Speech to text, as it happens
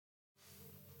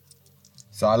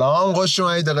سلام، خوش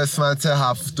اومدید قسمت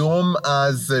 7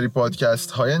 از سری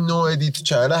پادکست های نو ادیت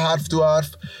چنل حرف تو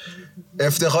حرف.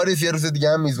 افتخاری یه روز دیگه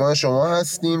هم میزبان شما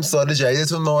هستیم. سال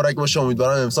جدیدتون مبارک باشه.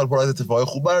 امیدوارم امسال پر از اتفاقای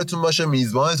خوب براتون باشه.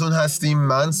 میزبانتون هستیم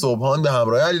من صبحان به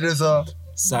همراه علیرضا.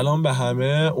 سلام به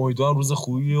همه، امیدوارم روز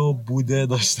خوبی و بوده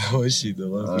داشته باشید.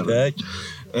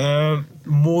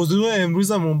 موضوع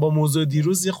امروزمون با موضوع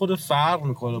دیروز یه خورده فرق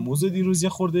میکنه. موضوع دیروز یه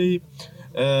خورده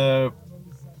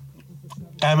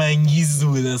غم انگیز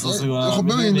بود احساس می‌کنم.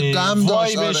 خب ببین غم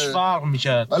داشت، بهش فرق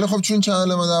میکرد، ولی خب چون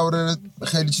چنل ما درباره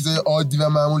خیلی چیزای عادی و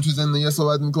معمول تو زندگی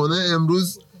صحبت میکنه،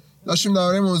 امروز داشتیم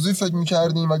درباره موضوعی فکر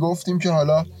میکردیم و گفتیم که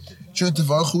حالا چون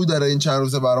اتفاق خوبی داره این چند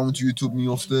روزه برامون تو یوتیوب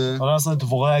میفته، حالا اصلا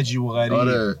اتفاق عجیب و غریب،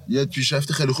 آره یه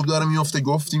پیشرفت خیلی خوب داره میفته،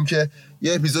 گفتیم که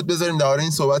یه اپیزود بذاریم درباره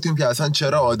این صحبت کنیم که اصلا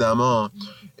چرا آدما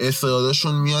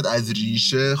استعداداشون میاد از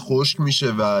ریشه خشک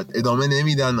میشه و ادامه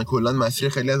نمیدن و کلا مسیر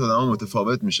خیلی از آدما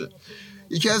متفاوت میشه.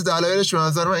 یکی از دلایلش به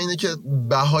نظر من اینه که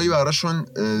بهایی براشون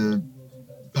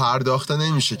پرداخته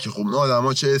نمیشه که خب اون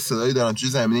آدما چه استعدادی دارن، چه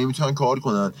زمینه‌ای میتونن کار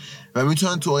کنن و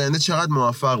میتونن تو آینده چقدر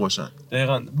موفق باشن.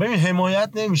 دقیقاً. ببین حمایت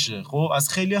نمیشه، خب از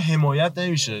خیلی حمایت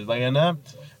نمیشه، وگرنه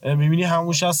میبینی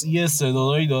همون شخص یه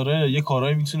استعدادایی داره، یه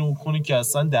کارایی میتونه بکنه که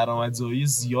اصلا درآمدزایی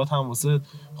زیاد هم واسه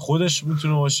خودش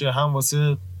میتونه باشه، هم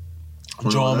واسه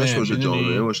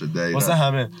جامعه باشه واسه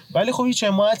همه، ولی خب هیچ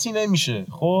حمایتی نمیشه.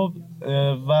 خب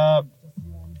و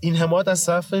این حمایت از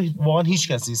طرف واقعا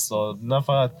هیچ کسی نیست، نه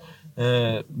فقط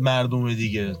مردم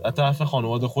دیگه، از طرف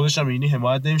خانواده خودش هم اینی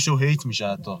حمایت نمیشه و هیت میشه.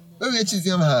 حتی ببین یه چیزی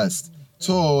هم هست،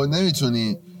 تو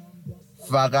نمیتونی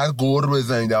فقط قور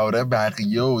بزنی درباره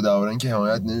بقیه و درباره اینکه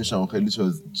حمایت نمیشه و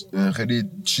خیلی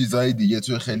چیزای دیگه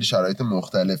توی خیلی شرایط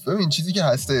مختلف. ببین چیزی که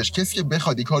هستش، کسی که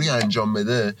بخواد یه کاری انجام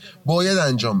بده باید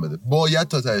انجام بده، باید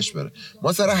تا تهش بره.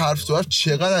 ما سر حرف تو حرف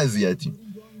چقدر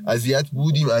اذیت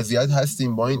بودیم، اذیت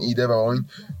هستیم با این ایده و با این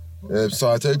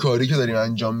ساعتهای کاری که داریم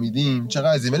انجام میدیم،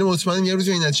 چقدر عظیم، ولی مطمئنم یه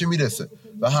روزی این نتیجه میرسه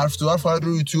و حرف تو حرف فقط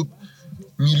رو یوتیوب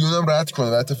میلیونم رد کنه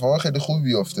و اتفاقا خیلی خوب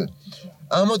بیفته.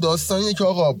 اما داستان اینه که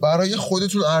آقا برای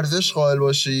خودتون ارزش قائل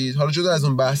باشید. حالا جدا از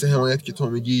اون بحث حمایت که تو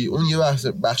میگی، اون یه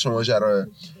بخش ماجراه،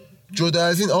 جدا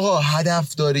از این آقا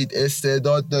هدف دارید،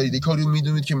 استعداد دارید، کاری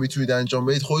میدونید که میتونید انجام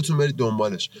بدید، خودتون برید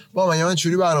دنبالش. من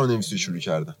چوری برنامه‌نویسی شروع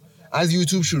کردم، از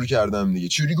یوتیوب شروع کردم دیگه،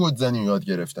 چوری کدزنی یاد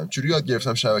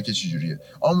گرفتم شبکه چجوریه،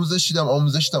 آموزش دیدم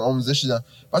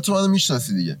و تو منو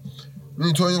میشناسی دیگه.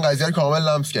 ببین تو این قضیه رو کامل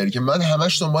لمس کردی که من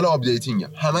همش دنبال آپدیتینگم،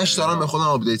 همش دارم به خودم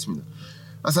آپدیت میدم.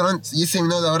 مثلا یه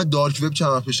سمینار درباره دارک وب چند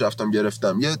وقت پیش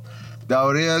گرفتم، یه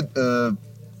درباره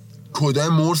کدای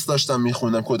مورس داشتم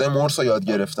میخوندم، کدای مورس رو یاد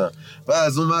گرفتم و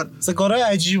از اون ور کارهای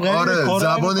عجیب غریب، آره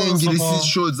زبان انگلیسی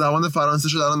شد، زبان فرانسه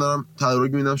شد، الان دارم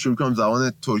تدارک میبینم شروع کنم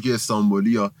زبان ترکی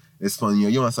استانبولی یا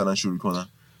اسپانیایی مثلا شروع کنم.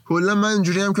 کلا من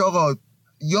اینجوری هم که آقا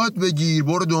یاد بگیر،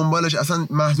 برو دنبالش، اصلا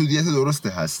محدودیت درسته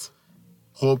هست.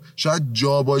 خب شاید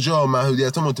جا با جا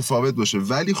محدودیت‌ها متفاوت باشه،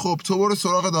 ولی خب تو برو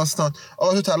سراغ داستان،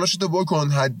 آقا تو تلاشتو بکن،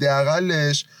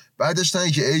 حداقلش بعدش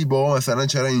نگی که ای بابا مثلا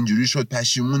چرا اینجوری شد،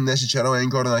 پشیمون نشی چرا من این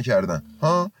کارو نکردم.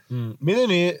 ها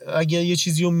میدونی اگه یه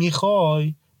چیزی رو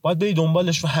میخوای باید بری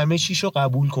دنبالش و همه چیشو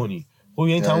قبول کنی. خب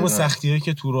یعنی تمام سختیایی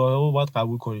که تو راهه رو باید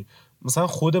قبول کنی. مثلا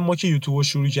خود ما که یوتیوب رو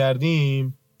شروع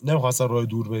کردیم، نمیخواستم راه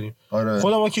دور بریم،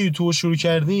 خود ما که یوتیوب رو شروع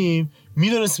کردیم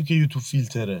میدونستیم که یوتیوب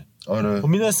فیلتره، خب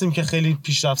میدونستیم که خیلی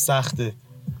پیشرفت سخته،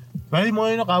 ولی ما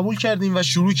اینو قبول کردیم و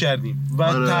شروع کردیم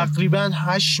و تقریبا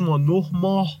 8 ماه 9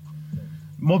 ماه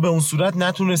ما به اون صورت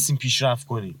نتونستیم پیشرفت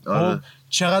کنیم. خب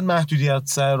چقدر محدودیت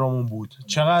سر رامون بود،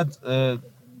 چقدر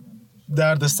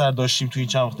درد سر داشتیم تو این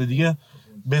چند وقت دیگه،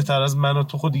 بهتر از من و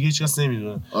تو خود دیگه هیچ کس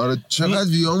نمیدونه. چقدر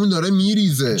ویوامون داره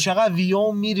میریزه،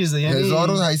 یعنی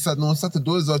 1800 900 تا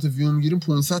 2000 تا ویو میگیریم،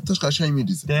 500 تاش قشنگ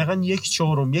میریزه، دقیقاً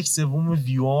 1/4 1/3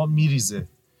 ویو میریزه،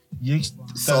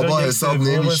 سابا حساب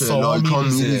نمیشه،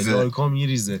 لایکا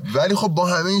میریزه. ولی خب با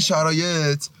همه این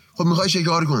شرایط خب میخوای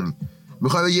شکار کنی،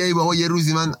 میخوای بگی ای بابا یه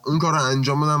روزی من اون کار رو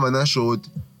انجام بدم و نشد.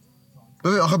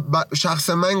 ببین آخه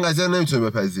شخصا من این قضیه رو نمیتونه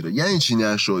بپذیره. یعنی چی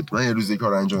نشد؟ من یه روزی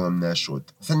کار انجام بدم نشد،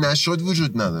 اصلا نشد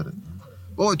وجود نداره.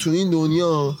 بابا تو این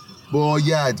دنیا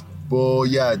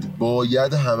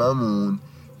باید هممون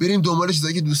بریم دنبال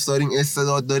چیزایی که دوست داریم،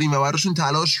 استعداد داریم و براشون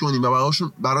تلاش کنیم و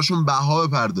براشون بها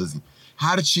بپردازیم.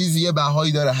 هر چیزی یه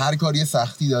بهایی داره، هر کاری یه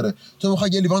سختی داره. تو میخوای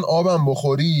یه لیوان آبم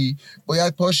بخوری،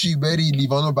 باید پاشی بری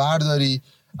لیوانو برداری،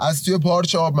 از توی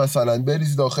پارچه آب مثلا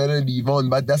بریزی داخل لیوان،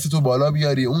 بعد دستتو بالا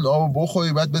بیاری اون آبو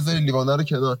بخوری، بعد بذاری لیوانه رو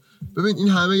کنار. ببین این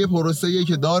همه یه پروسه‌ایه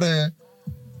که داره.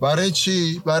 برای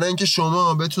چی؟ برای اینکه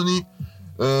شما بتونی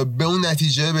به اون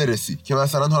نتیجه برسی که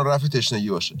مثلا ها رفع تشنگی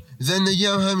باشه. زندگی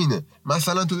هم همینه.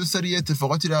 مثلا تو دوست داری یه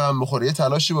اتفاقاتی رقم بخوره، یه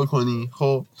تلاشی بکنی،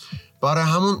 خب برای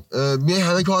همون میای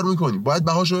همه کار میکنی، باید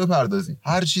بهاشو بپردازی.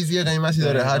 هر چیزی یه قیمتی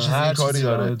داره، هر چیزی یه کاری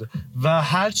داره و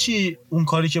هر چی اون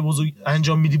کاری که بزرگ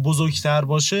انجام میدی بزرگتر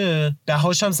باشه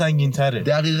بهاش هم سنگین‌تره.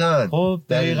 دقیقاً. خب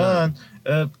دقیقاً.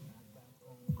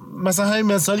 مثلا همین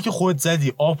مثالی که خودت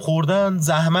زدی، آب خوردن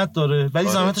زحمت داره ولی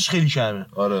زحمتش خیلی کمه.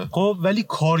 خب ولی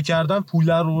کار کردن، پول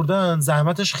درآوردن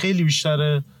زحمتش خیلی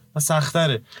بیشتره و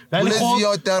سخت‌تره. ولی پول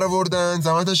زیاد درآوردن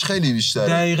زحمتش خیلی بیشتره.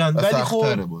 دقیقاً. ولی خب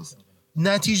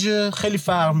نتیجه خیلی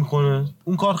فرق میکنه.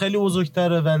 اون کار خیلی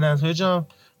بزرگتره و نتیجه هم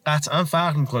قطعا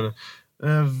فرق میکنه.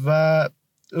 و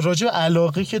راجع به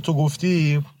علاقه که تو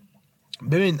گفتی،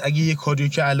 ببین اگه یه کاریو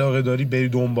که علاقه داری بری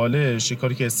دنبالش، یه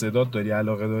کاری که استعداد داری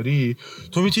علاقه داری،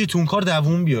 تو میتونی تو اون کار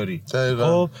دووم بیاری.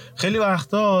 خب خیلی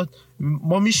وقتا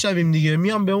ما میشنویم دیگه،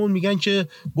 میان بهمون میگن که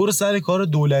برو سر کار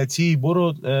دولتی،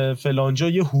 برو فلانجا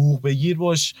یه حقوق بگیر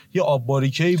باش، یه آب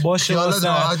باریکه‌ای باشه،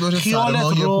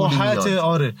 خیالت راحت.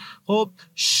 آره خب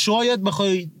شاید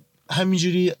بخوای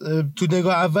همینجوری تو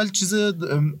نگاه اول چیز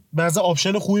بعضی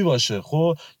آپشن خوبی باشه.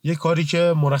 خب یه کاری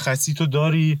که مرخصی تو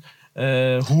داری،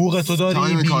 حقوق تو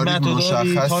داری، بیمه تو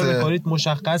داری، تایم کاریت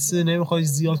مشخصه، نمیخوای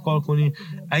زیاد کار کنی،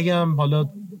 اگه هم حالا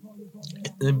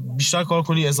بیشتر کار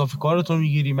کنی اضافه کارتو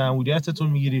میگیری، مأموریتتو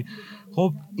میگیری.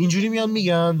 خب اینجوری میان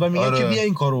میگن و میگن که بیا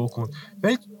این کارو بکن.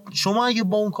 ولی شما اگه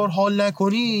با اون کار حال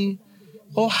نکنی،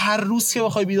 خب هر روز که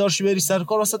بخوای بیدار شی بری سر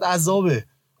کار واسه عذابه.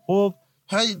 خب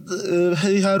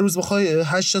هر روز بخوای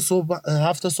 8 صبح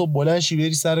 7 صبح بلند شی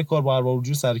بری سر کار با ارباب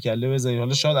وجود سر کله بزنی،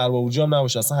 حالا شاید ارباب وجود هم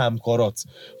نباشه اصلا همکارات،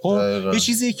 خب یه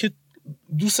چیزی که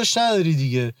دوستش نداری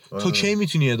دیگه. تو کی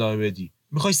میتونی ادامه بدی؟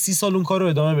 میخوای 30 سال اون کارو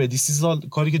ادامه بدی، 30 سال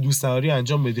کاری که دوست داری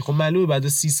انجام بدی، خب معلومه بعد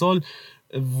 30 سال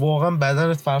واقعا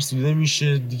بدنت فرسوده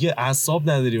میشه دیگه، اعصاب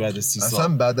نداری بعد 30 سال.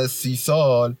 اصلا بعد از 30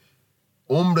 سال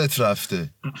عمرت رفته.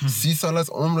 30 سال از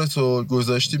عمرتو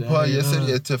گذاشتی پای یه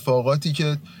سری اتفاقاتی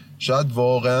که شاید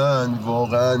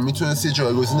واقعا میتونستی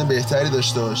جایگزین بهتری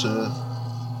داشته باشه.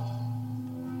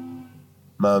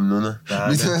 ممنونه.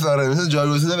 میتونستی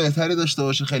جایگزین بهتری داشته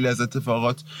باشه خیلی از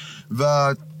اتفاقات،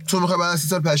 و تو میخوای بعد از 30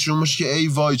 سال پشیمون باشی که ای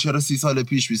وای چرا 30 سال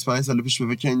پیش 25 سال پیش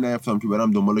به فکر این نیفتم که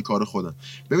برم دنبال کار خودم.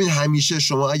 ببین همیشه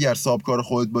شما اگر صاحب کار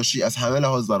خودت باشی از همه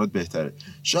لحاظ برات بهتره.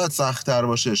 شاید سخت‌تر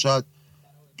باشه، شاید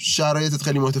شرایطت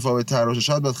خیلی متفاوت تر باشه،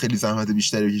 شاید باید خیلی زحمت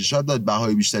بیشتری بکشی، شاید باید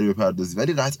بهای بیشتری بپردازی،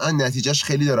 ولی قطعا نتیجهش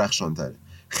خیلی درخشان‌تره.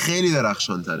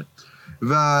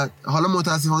 و حالا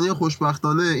متاسفانه یا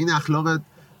خوشبختانه این اخلاق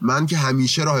من که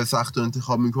همیشه راه سخت رو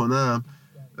انتخاب میکنم،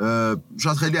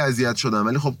 شاید خیلی اذیت شدم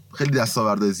ولی خب خیلی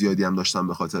دستاورد زیادی هم داشتم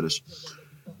به خاطرش.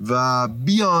 و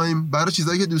بیایم برای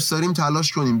چیزایی که دوست داریم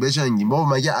تلاش کنیم، بجنگیم. بابا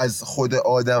مگه از خود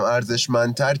آدم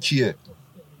ارزشمندتر کیه؟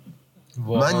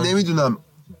 من نمیدونم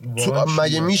تو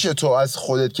مگه میشه تو از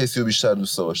خودت کسی رو بیشتر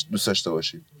دوست داشته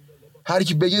باشی؟ هر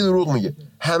کی بگه دروغ میگه.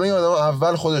 همه آدما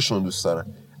اول خودشون دوست دارن،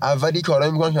 اولی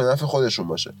کارایی میکنن که نفع خودشون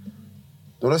باشه.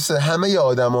 درسته؟ همه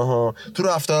آدم‌ها تو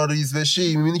رفتار ریز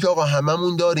بشی میبینی که آقا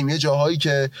هممون داریم یه جاهایی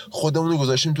که خودمون رو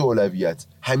گذاشتیم تو اولویت،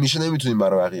 همیشه نمیتونیم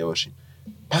برای بقیه باشیم.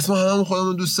 پس ما هممون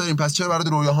خودمون دوست داریم، پس چرا برای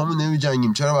رویاهامون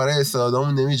نمیجنگیم؟ چرا برای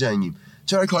استعدادامون نمیجنگیم؟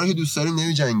 چرا کاری که دوست داریم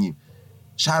نمیجنگیم؟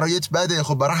 شرایط بده،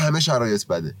 خب برای همه شرایط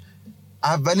بده.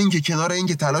 اول این که کنار این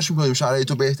که تلاش میکنیم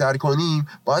شرایطو بهتر کنیم،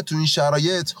 باید تو این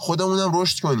شرایط خودمونم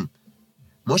رشد کنیم.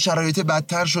 ما شرایط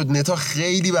بدتر شد، نتا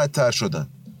خیلی بدتر شدن،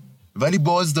 ولی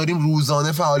باز داریم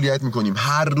روزانه فعالیت میکنیم،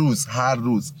 هر روز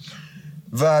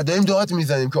و داریم داد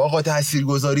میزنیم که آقا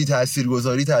تاثیرگذاری.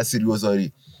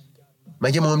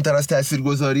 مگه مهمتر از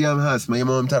تاثیرگذاری هم هست؟ مگه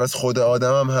مهمتر از خود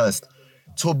آدم هم هست؟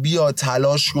 تو بیا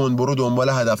تلاش کن، برو دنبال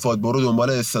هدفات، برو دنبال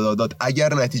استعدادات.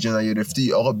 اگر نتیجه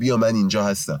نگرفتی آقا بیا من اینجا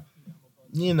هستم.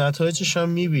 این نتایجش هم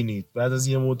میبینید بعد از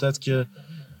یه مدت که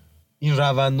این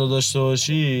روند رو داشته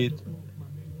باشید،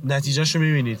 نتیجهشو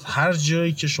میبینید. هر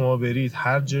جایی که شما برید،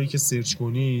 هر جایی که سرچ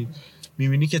کنید،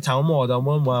 میبینی که تمام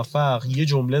آدم‌ها موفق یه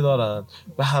جمله دارن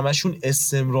و همشون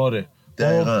استمراره.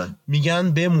 دقیقاً.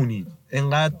 میگن بمونید،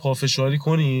 انقدر پافشاری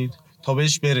کنید تا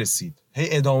بهش برسید، هی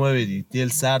ادامه بدید، دل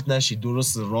سرد نشید.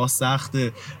 درست راه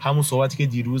سخته، همون صحبتی که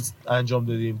دیروز انجام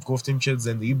دادیم، گفتیم که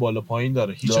زندگی بالا پایین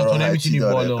داره، هیچ تو نمیتونی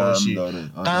بالا باشی،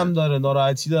 غم داره،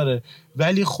 ناراحتی داره،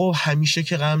 ولی خب همیشه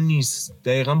که غم نیست،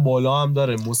 دقیقاً بالا هم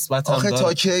داره، مثبت هم داره.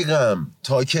 تا کی غم،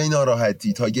 تا کی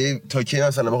ناراحتی، تا کی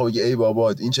مثلا بخوام بگی ای بابا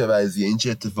این چه وضعیه، این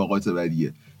چه اتفاقات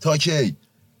بدیه، تا کی؟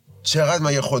 چقدر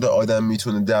مگه خود آدم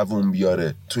میتونه دووم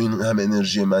بیاره تو این هم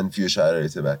انرژی منفی و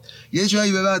شرایط بد؟ یه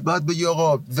جایی به بعد باید بگی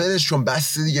آقا ولش کن،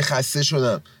 بس دیگه، خسته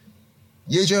شدم.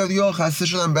 یه جایی دیگه آقا خسته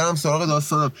شدم، برم سراغ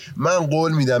داستانم. من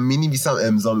قول میدم مینویسم،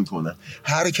 امضا میکنم،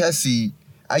 هر کسی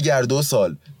اگر 2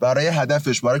 سال برای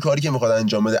هدفش، برای کاری که میخواد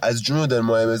انجام بده از جون و دل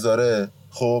مایه بذاره،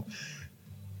 خب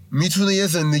میتونه یه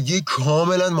زندگی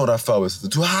کاملا مرفه بسازه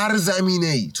تو هر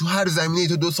زمینه‌ای.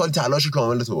 تو 2 سال تلاش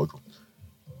کامل تو بکن.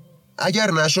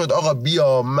 اگر نشد آقا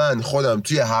بیا من خودم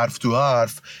توی حرف تو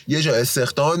حرف یه جا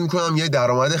استخدامت میکنم، یه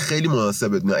درآمد خیلی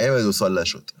مناسبت میدم. اگه 2 سال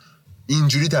نشد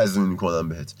اینجوری تضمین میکنم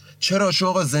بهت. چرا؟ چون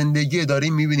آقا زندگی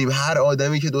داریم میبینیم هر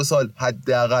آدمی که 2 سال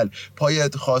حداقل پای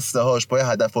خواسته هاش پای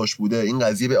هدفاش بوده، این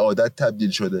قضیه به عادت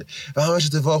تبدیل شده و همش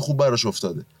اتفاق خوب براش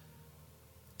افتاده.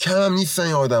 کم هم نیستن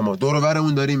این آدما. دور و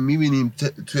برمون داریم میبینیم،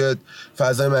 توی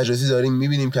فضای مجازی داریم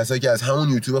میبینیم کسایی که از همون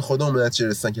یوتیوب خودمون به نتیجه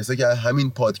رسیدن، کسایی که از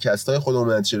همین پادکست‌های خودمون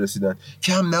به نتیجه رسیدن.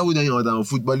 کم نبودن این آدما.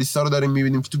 فوتبالیستا رو داریم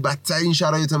میبینیم که تو بدترین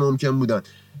شرایط ممکن بودن،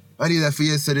 ولی یه دفعه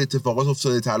یه سری اتفاقات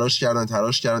افتاده، تلاش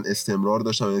کردن، استمرار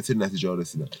داشتن و یه نتیجه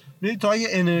رسیدن. ببین تا یه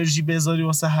انرژی بذاری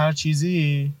واسه هر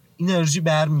چیزی، این انرژی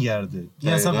برمیگرده.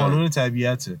 این اصلا قانون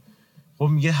طبیعته. خب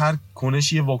میگه هر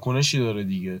کنشی یه واکنشی داره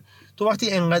دیگه. تو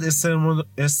وقتی انقدر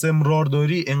استمرار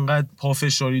داری، انقدر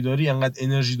پافشاری داری، انقدر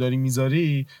انرژی داری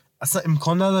میذاری، اصلا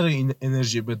امکان نداره این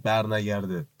انرژی بهت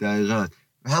برنگرده. دقیقاً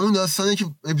همون داستانی که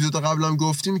اپیزود قبلم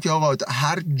گفتیم که آقا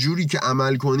هر جوری که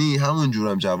عمل کنی همون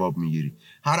جورم جواب میگیری.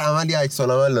 هر عملی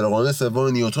عکس‌العمل داره. قانون سوم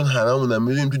نیوتن هممون هم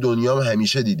میدونیم، تو دنیا هم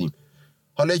همیشه دیدیم.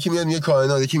 حالا یکی میاد میگه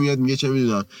کائنات، یکی میاد میگه چه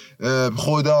میدونم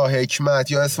خدا،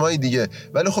 حکمت یا اسمای دیگه،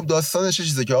 ولی خب داستانش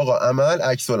چیزه که آقا عمل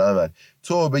عکس العمل.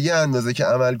 تو به یه اندازه که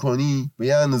عمل کنی، به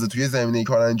یه اندازه توی زمینه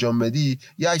کار انجام بدی،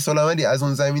 یه عکس العملی از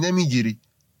اون زمینه میگیری.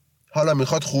 حالا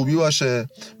میخواد خوبی باشه،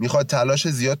 میخواد تلاش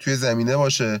زیاد توی زمینه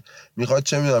باشه، میخواد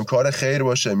چه میدونم کار خیر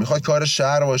باشه، میخواد کار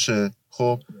شر باشه،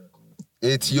 خب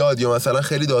اعتیاد یا مثلا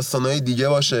خیلی داستانهای دیگه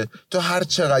باشه، تو هر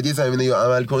چقدر یه زمینه یا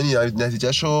عمل کنی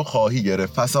نتیجهشو خواهی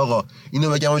گرفت. پس آقا اینو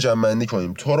بگم و جمع‌بندی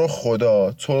کنیم. تو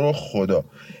رو خدا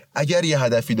اگر یه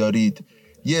هدفی دارید،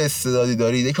 یه استعدادی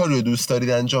دارید، یه کاری رو دوست دارید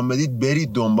انجام بدید،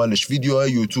 برید دنبالش.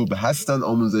 ویدیوهای یوتیوب هستن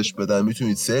آموزش بدن،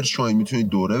 میتونید سرچ کنید، میتونید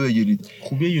دوره بگیرید.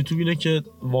 خوبی یوتیوب اینه که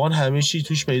واقعا همه چی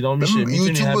توش پیدا میشه.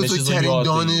 یوتیوب بزرگترین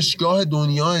دانشگاه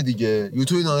دنیاه دیگه.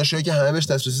 یوتیوب دانشگاهی که همه بهش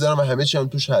دسترسی دارن و همه چی هم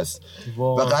توش هست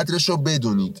و قدرش رو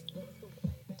بدونید.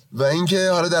 و اینکه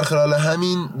حالا در خلال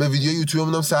همین به ویدیو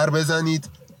یوتیوبمون هم سر بزنید،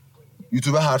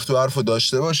 یوتیوب حرف تو حرف رو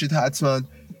داشته باشید حتما.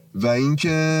 و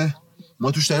اینکه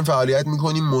ما توش داریم فعالیت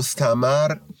میکنیم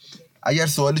مستمر. اگر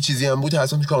سوال چیزی هم بود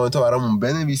حتما تو کامنت ها برامون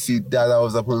بنویسید.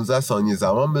 10-12-15 ثانیه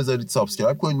زمان بذارید،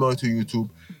 سابسکرایب کنید ما رو تو یوتیوب،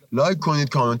 لایک کنید،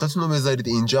 کامنتاتون رو بذارید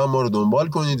اینجا، ما رو دنبال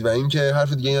کنید. و اینکه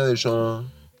حرف دیگه نداری شما؟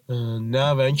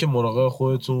 نه، و اینکه مراقب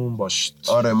خودتون باشید.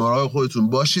 آره مراقب خودتون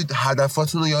باشید.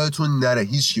 هدفاتون رو یادتون نره.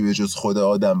 هیچکی به جز خود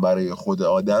آدم برای خود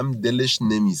آدم دلش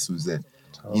نمیسوزه.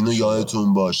 اینو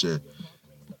یادتون باشه.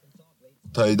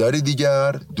 تا دیداری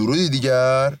دیگر، درودی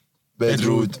دیگر،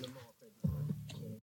 بدرود.